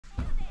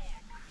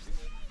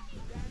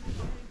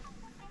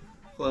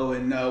Hello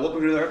and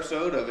welcome to another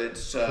episode of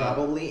It's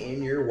Probably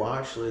in your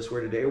watch list,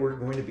 where today we're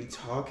going to be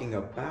talking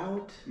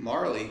about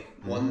Marley,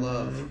 One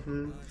Love.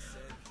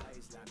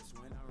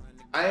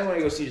 I didn't want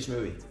to go see this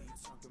movie.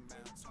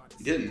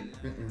 You didn't?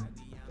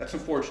 That's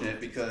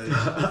unfortunate because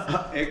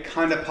it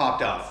kind of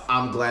popped off.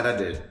 I'm glad I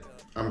did.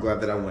 I'm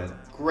glad that I went.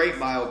 Great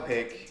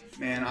biopic.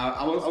 Man,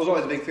 I was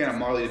always a big fan of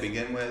Marley to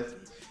begin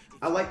with.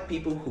 I like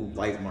people who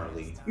like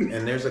Marley.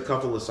 And there's a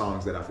couple of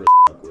songs that I feel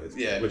stuck with.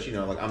 Yeah. But you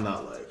know, like, I'm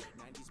not like...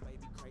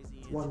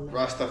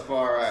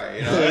 Rastafari,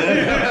 you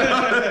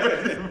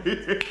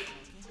know?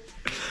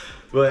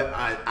 But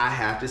I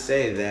have to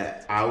say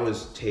that I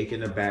was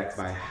taken aback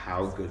by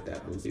how good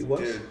that movie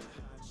was. Dude.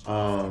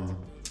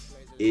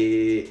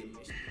 It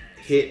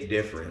hit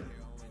different.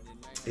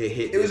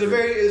 It was a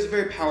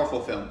very powerful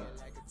film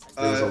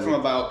from a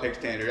biopic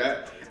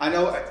standard. I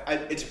know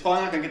it's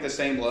probably not gonna get the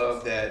same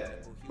love that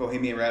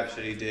Bohemian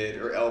Rhapsody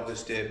did or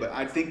Elvis did, but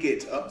I think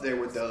it's up there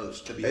with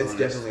those. To be honest, it's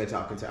definitely a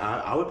top contender.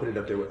 I would put it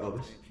up there with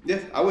Elvis. Yeah,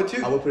 I would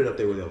too. I would put it up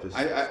there with Elvis.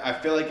 I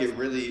feel like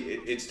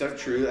it stuck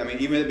true. I mean,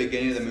 even at the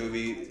beginning of the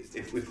movie,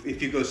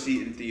 if you go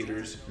see it in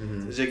theaters,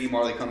 Ziggy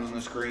Marley comes on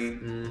the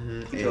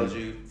screen. He tells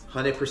you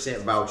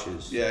 100%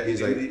 vouches. Yeah,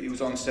 he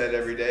was on set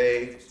every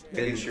day,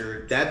 making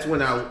sure. That's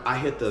when I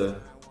hit the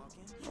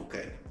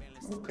okay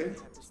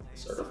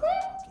certified.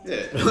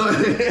 Yeah. No,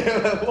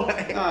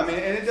 I mean,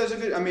 and it does a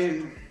good. I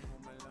mean,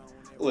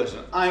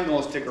 listen, I ain't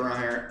gonna stick around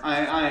here.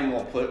 I ain't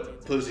gonna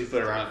put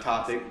pussyfoot around a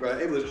topic,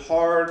 but it was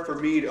hard for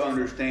me to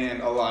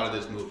understand a lot of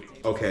this movie.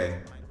 Okay.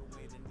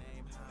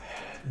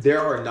 There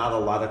are not a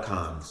lot of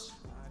cons.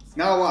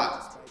 Not a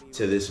lot.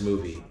 To this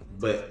movie,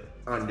 but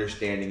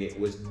understanding it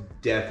was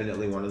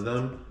definitely one of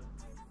them.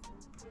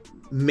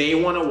 May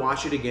want to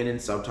watch it again in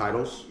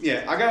subtitles.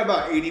 Yeah, I got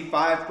about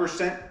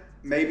 85%,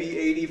 maybe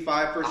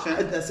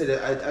 85%.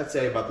 I'd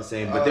say about the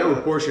same, but there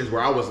were portions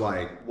where I was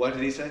like... What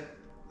did he say?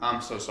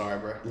 I'm so sorry,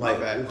 bro. My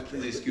bad.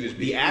 Please excuse me.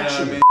 The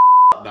action, you know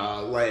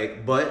what I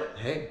mean? But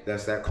hey,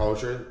 that's that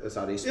culture. That's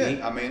how they speak.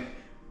 Yeah, I mean,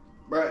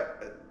 bro,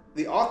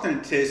 the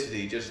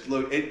authenticity just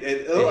looked.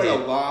 It looked like a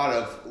lot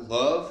of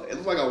love. It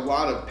looked like a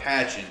lot of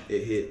passion.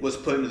 It hit. Was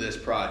put into this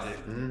project.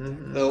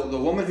 The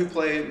woman who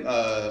played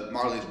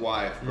Marley's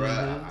wife,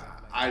 bro.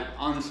 I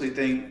honestly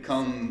think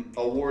come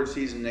award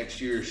season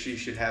next year, she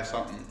should have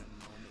something.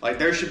 Like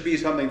there should be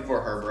something for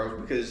her, bro,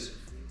 because.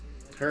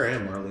 Her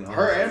and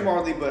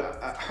Marley. But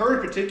her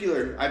in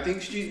particular, I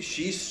think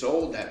she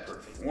sold that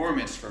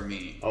performance for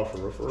me. Oh,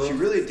 for real? She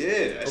really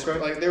did. Okay.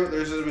 Like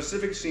there's a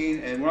specific scene,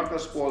 and we're not gonna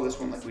spoil this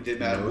one like we did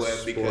Madam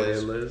Web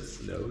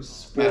because no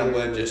spoilers. Madam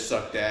Web just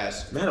sucked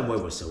ass. Madam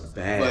Web was so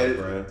bad,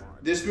 bro.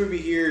 This movie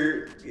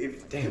here,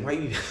 why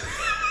you?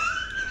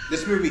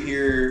 This movie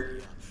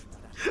here.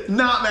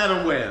 Not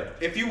Madam Web.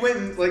 If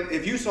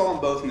you saw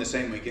them both in the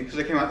same weekend, because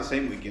they came out the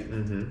same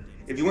weekend.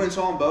 If you went and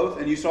saw them both,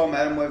 and you saw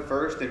Madam Web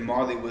first, then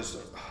Marley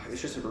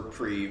it's just a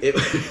reprieve. It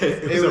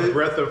was a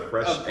breath of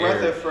fresh air. A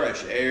breath of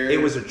fresh air. It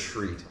was a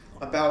treat.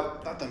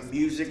 About the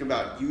music,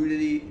 about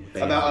unity,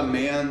 about a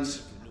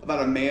man's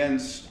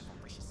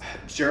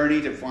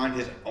journey to find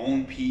his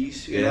own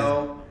peace. You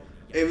know,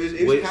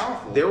 it was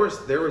powerful. There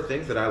were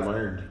things that I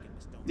learned.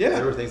 Yeah.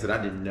 There were things that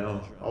I didn't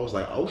know. I was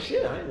like, oh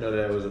shit, I didn't know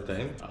that was a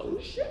thing. Oh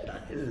shit, I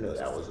didn't know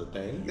that was a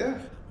thing. Yeah.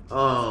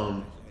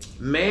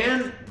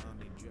 Man,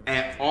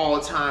 at all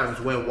times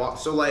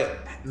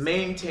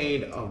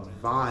maintained a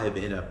vibe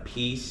and a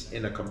peace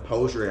and a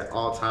composure at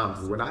all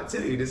times. When I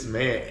tell you this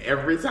man,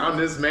 every time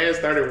this man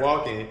started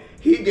walking,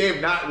 he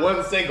gave not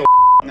one single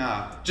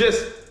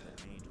just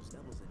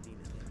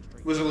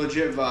was a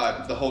legit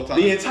vibe the whole time.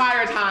 The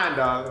entire time,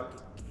 dog.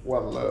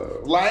 One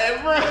love.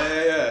 Like, bro.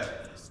 Yeah.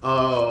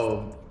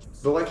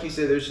 But like you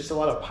said, there's just a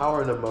lot of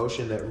power and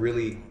emotion that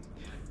really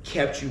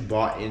kept you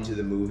bought into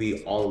the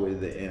movie all the way to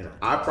the end.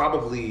 I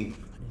probably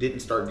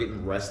didn't start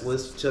getting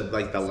restless to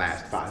like the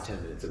last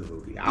 5-10 minutes of the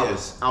movie. I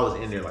was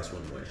in there like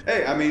swimwear.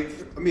 Hey, I mean,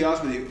 let me be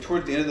honest with you.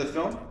 Towards the end of the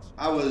film,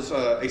 I was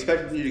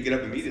expecting you to get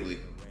up immediately.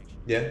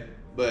 Yeah.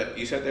 But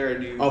you sat there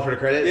and you... Oh, for the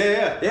credits?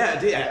 Yeah. I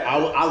did.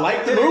 I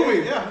like the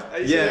movie.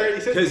 Yeah.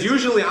 Because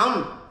usually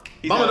I'll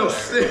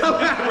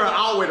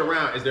wait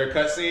around. Is there a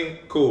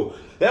cutscene? Cool.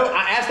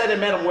 I asked that in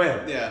Madam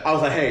Web. Yeah. I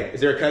was like, hey,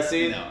 is there a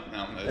cutscene?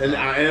 No.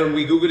 And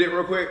we Googled it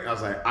real quick. I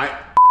was like,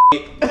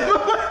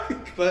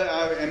 But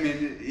I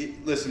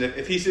mean, listen.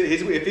 If he's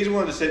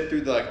willing to sit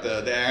through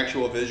the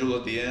actual visual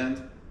at the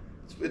end,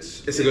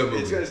 it's a good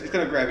movie. It's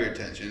gonna grab your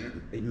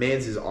attention.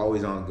 Mans is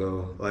always on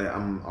go. Like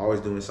I'm always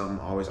doing something,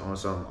 always on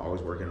something,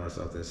 always working on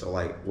something. So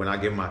like when I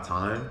give my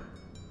time,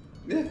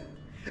 and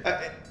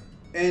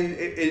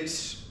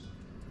it's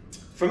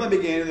from the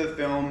beginning of the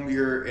film.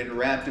 You're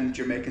enwrapped in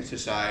Jamaican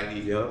society.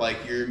 Yep.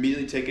 Like you're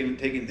immediately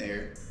taken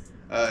there.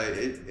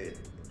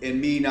 And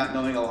me not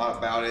knowing a lot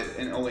about it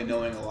and only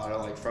knowing a lot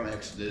of like from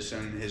Exodus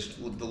and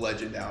the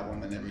Legend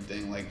album and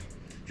everything, like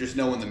just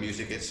knowing the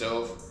music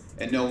itself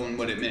and knowing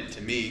what it meant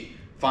to me,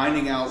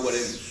 finding out what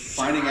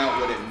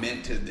it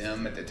meant to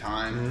them at the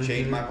time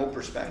changed my whole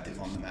perspective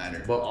on the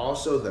matter. But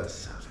also the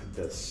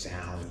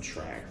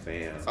soundtrack,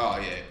 fam. Oh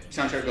yeah,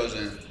 soundtrack goes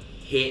in.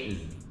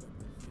 Hitting.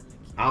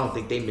 I don't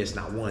think they missed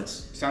not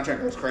once. Soundtrack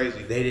goes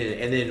crazy. They didn't.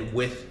 And then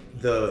with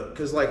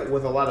because like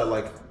with a lot of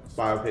like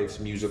biopics,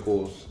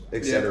 musicals,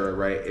 etc.,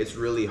 right? It's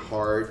really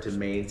hard to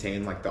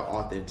maintain like the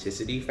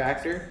authenticity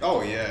factor.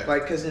 Oh yeah.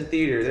 Like, cause in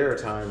theater, there are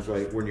times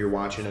like when you're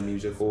watching a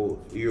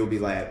musical, you'll be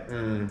like,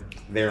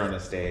 they're on a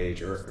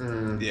stage,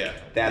 or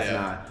that's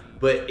not.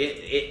 But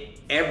it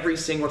every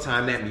single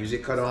time that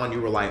music cut on,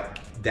 you were like,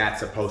 that's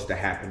supposed to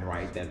happen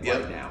right then,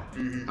 right now.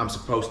 I'm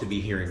supposed to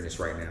be hearing this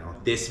right now.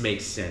 This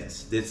makes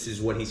sense. This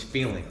is what he's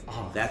feeling.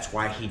 Oh, that's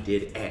why he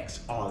did X.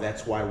 Oh,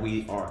 that's why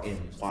we are in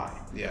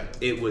Y. Yeah.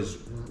 It was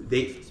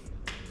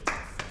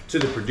to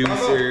the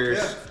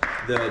producers,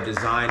 the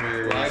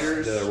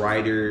designers, the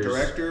writers,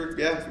 director,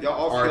 y'all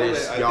all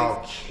artists, killed it.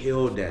 Y'all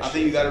killed that. I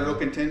think you got a real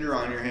contender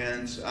on your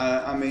hands.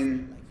 I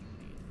mean,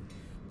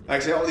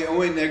 like I said, the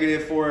only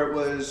negative for it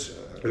was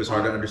it was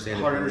hard to understand.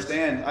 Hard to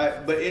understand,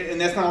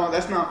 and that's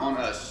not on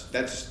us.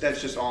 That's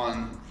just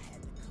on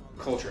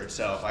culture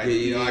itself. I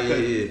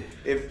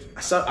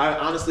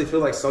honestly feel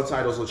like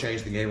subtitles will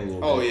change the game a little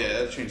bit. Oh yeah,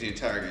 that'll change the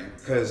entire game.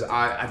 Because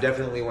I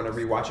definitely want to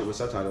rewatch it with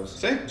subtitles.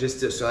 Same. Just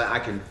so that I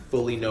can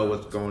fully know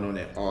what's going on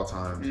at all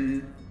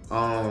times.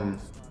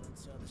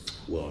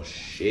 Well,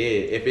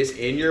 shit. If it's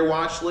in your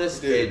watch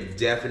list, it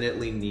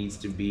definitely needs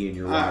to be in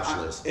your watch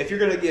list. If you're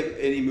gonna give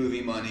any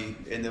movie money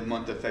in the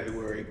month of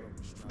February,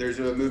 there's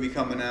a movie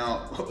coming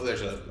out.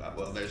 There's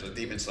a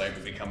Demon Slayer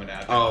movie coming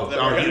out.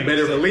 You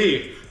better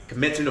believe.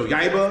 Kimetsu no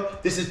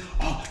Yaiba. This is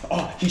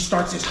he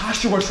starts his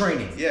Hashira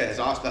training. Yeah,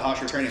 the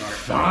Hashira training arc.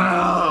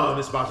 Damn,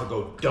 it's about to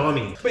go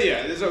dummy. But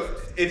yeah,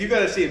 if you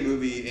got to see a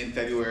movie in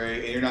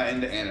February and you're not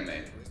into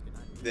anime,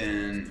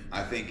 then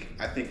I think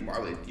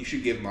Marley. You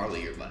should give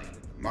Marley your money.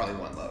 Marley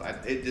One Love.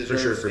 It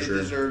deserves. For sure.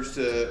 It deserves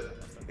to.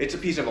 It's a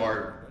piece of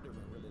art,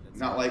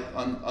 not like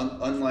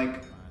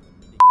unlike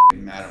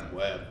Madam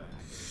Web.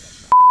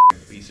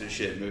 Piece of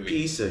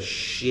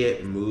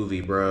shit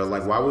movie, bro.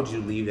 Like, why would you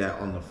leave that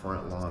on the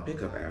front lawn?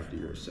 Pick up after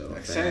yourself.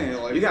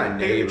 You got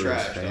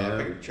neighbors,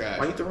 fam.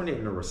 Why you throwing it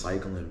in a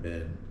recycling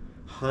bin?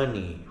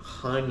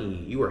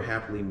 Honey, you were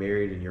happily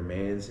married and your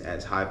man's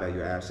has high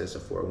value assets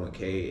of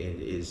 401k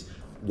and is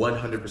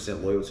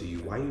 100% loyal to you.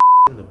 Why you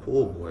in the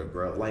pool boy,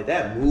 bro? Like,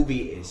 that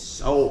movie is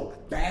so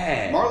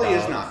bad. Marley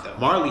is not, though.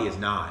 Marley is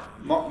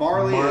not.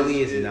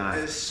 Marley is not.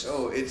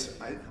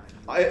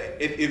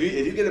 If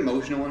you get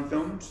emotional in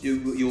films, you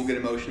will get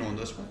emotional in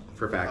this one.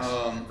 For facts.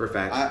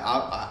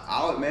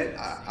 I'll admit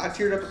I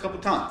teared up a couple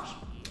times.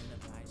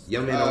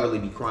 Young man don't really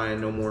be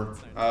crying no more.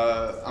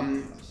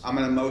 I'm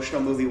an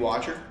emotional movie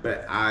watcher,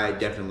 but I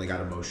definitely got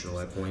emotional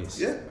at points.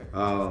 Yeah.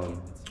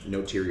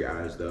 No teary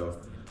eyes though.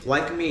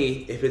 Like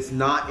me, if it's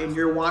not in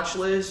your watch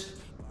list,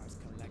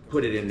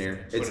 put it in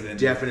there. It's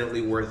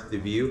definitely worth the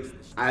view.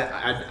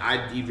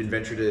 I'd even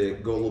venture to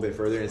go a little bit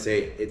further and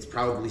say it's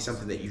probably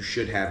something that you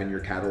should have in your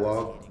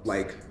catalog,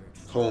 like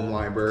home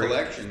library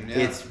collection.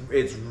 Yeah.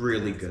 It's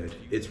really good.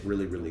 It's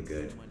really, really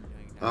good.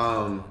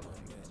 I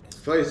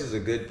feel like this is a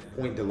good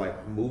point to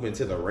like move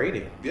into the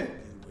rating. Yeah.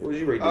 What would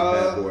you rate this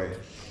bad boy?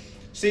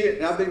 See,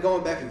 and I've been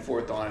going back and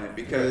forth on it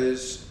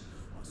because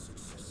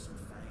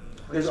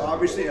there's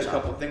obviously a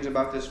couple things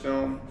about this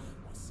film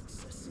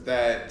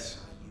that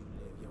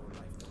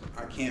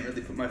I can't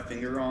really put my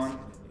finger on.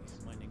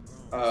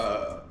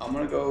 I'm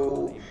gonna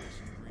go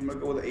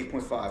with an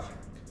 8.5.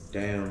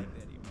 Damn.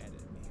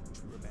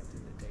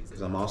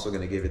 Because I'm also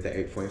gonna give it the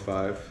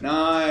 8.5.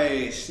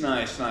 Nice.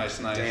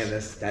 Damn,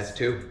 that's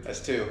two. That's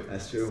two.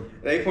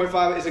 The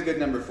 8.5 is a good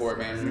number for it,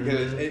 man,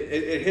 because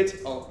it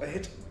hits all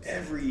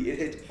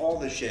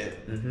the shit.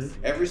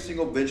 Every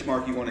single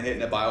benchmark you want to hit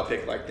in a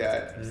biopic like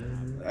that.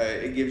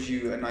 It gives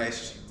you a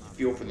nice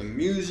feel for the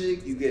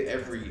music. You get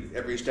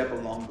every step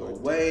along the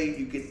way.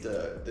 You get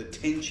the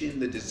tension,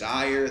 the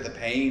desire, the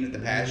pain, the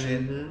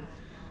passion,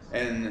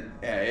 and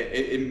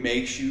it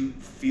makes you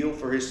feel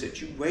for his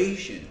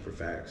situation. For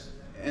facts.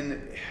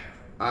 And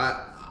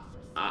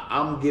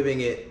I'm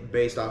giving it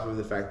based off of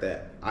the fact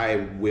that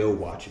I will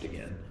watch it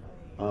again.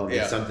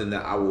 It's something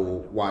that I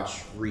will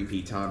watch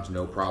repeat times,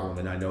 no problem,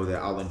 and I know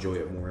that I'll enjoy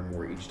it more and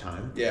more each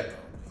time. Yeah.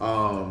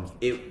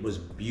 It was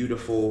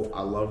beautiful.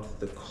 I loved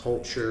the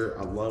culture.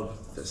 I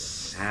loved the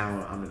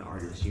sound. I'm an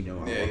artist, I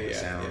love the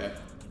sound.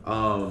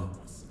 Yeah.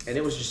 And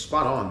it was just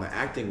spot on. The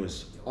acting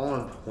was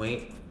on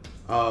point.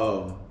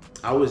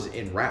 I was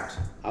enwrapped.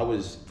 I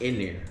was in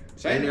there.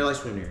 Same. In there like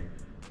swim there.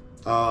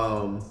 I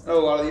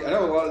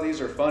know a lot of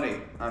these are funny.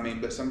 I mean,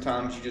 but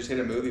sometimes you just hit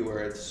a movie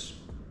where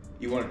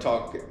you want to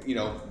talk,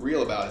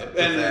 real about it.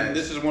 And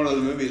this is one of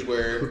the movies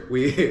where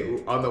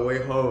we on the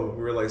way home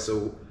we were like,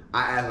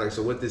 I asked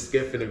so what this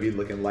skit finna be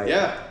looking like?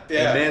 Yeah.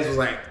 And Mans was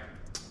like,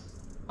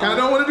 I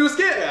don't want to do a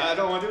skit. Yeah, I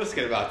don't want to do a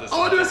skit about this. I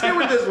want to do a skit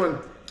with this one.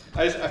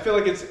 I feel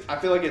like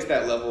it's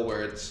that level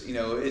where it's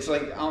it's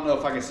like I don't know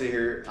if I can sit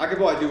here. We could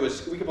probably do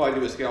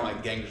a skit on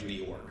like Gangs of New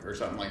York or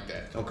something like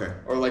that. Okay.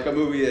 Or like a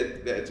movie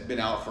that's been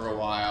out for a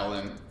while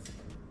and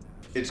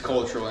its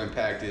cultural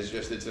impact is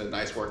just it's a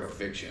nice work of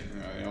fiction.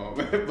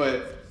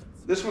 But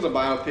this was a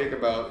biopic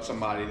about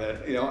somebody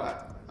that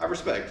I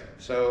respect.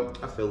 So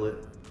I feel it.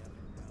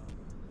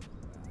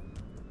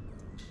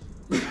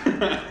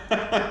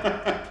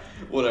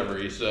 Whatever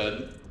he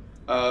said.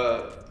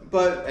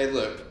 But hey,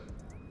 look,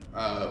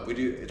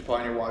 it's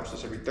Pioneer Watch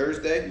List every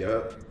Thursday.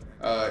 Yep.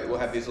 We'll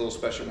have these little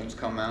special ones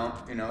come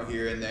out,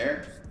 here and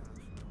there.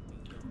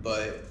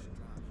 But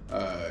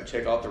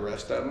check out the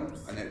rest of them.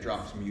 Inett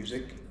drops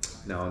music.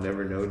 Now I'll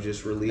Never Know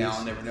just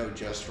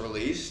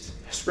released.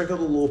 Sprinkled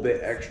a little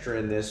bit extra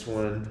in this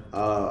one.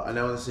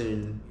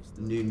 Announcing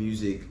new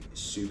music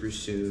super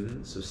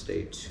soon, so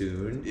stay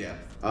tuned. Yeah.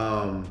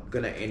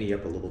 Gonna ante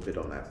up a little bit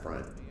on that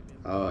front.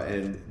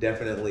 And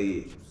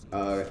definitely,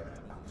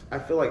 I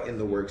feel like in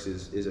the works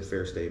is a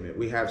fair statement.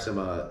 We have some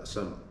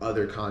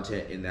other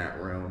content in that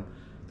realm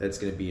that's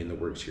going to be in the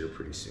works here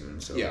pretty soon.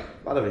 So yeah,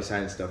 a lot of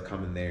exciting stuff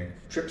coming there.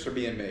 Trips are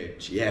being made.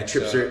 Yeah,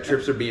 trips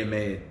are being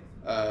made.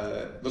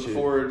 Look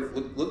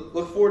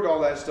forward to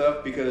all that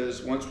stuff,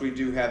 because once we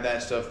do have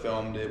that stuff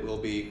filmed, it will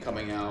be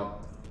coming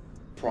out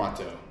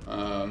pronto.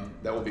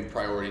 That will be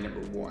priority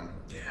number one.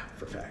 Yeah,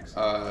 for facts.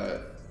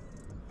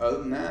 Other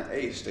than that,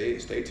 hey, stay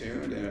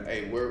tuned, and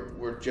hey,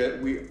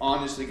 we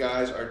honestly,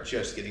 guys, are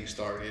just getting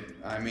started.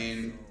 I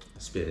mean,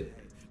 spit.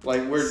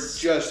 Like, we're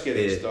just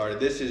getting started.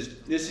 This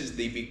is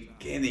the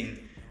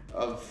beginning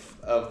of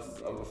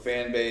a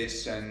fan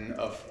base and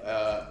of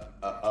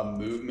a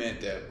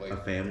movement that, like,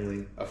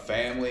 a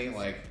family.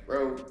 Like,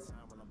 bro,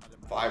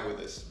 vibe with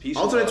us. Peace.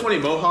 Ultimate 20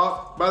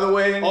 Mohawk, by the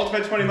way.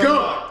 Ultimate 20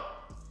 Mohawk.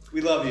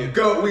 We love you.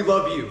 We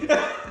love you.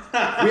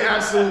 We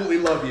absolutely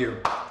love you.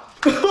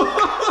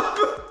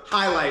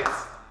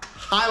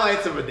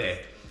 Highlights of a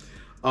day.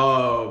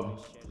 But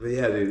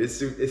yeah, dude,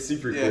 it's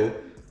super cool.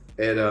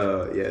 And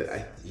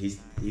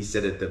he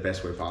said it the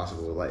best way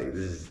possible. Like,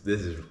 this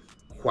is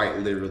quite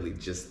literally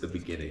just the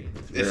beginning.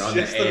 We're on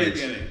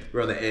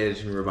the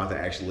edge, and we're about to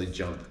actually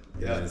jump.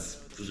 Yeah.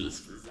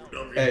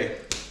 Hey,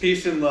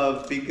 peace and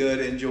love. Be good.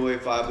 Enjoy.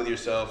 Vibe with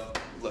yourself.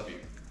 Love you.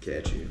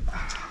 Catch you.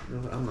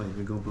 I'm not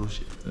even gonna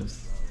bullshit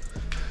this.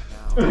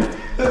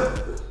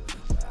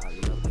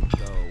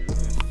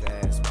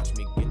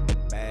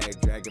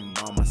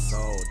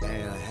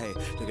 Damn, hey,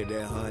 look at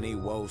that honey,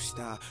 whoa,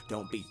 stop.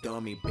 Don't be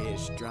dummy,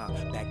 bitch, drop.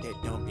 Back that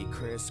don't be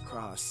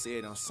crisscross.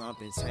 Sit on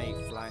something, tank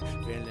fly.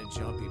 Feeling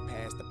jumpy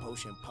past the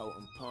potion,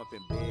 potent,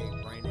 pumping,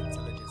 big brain.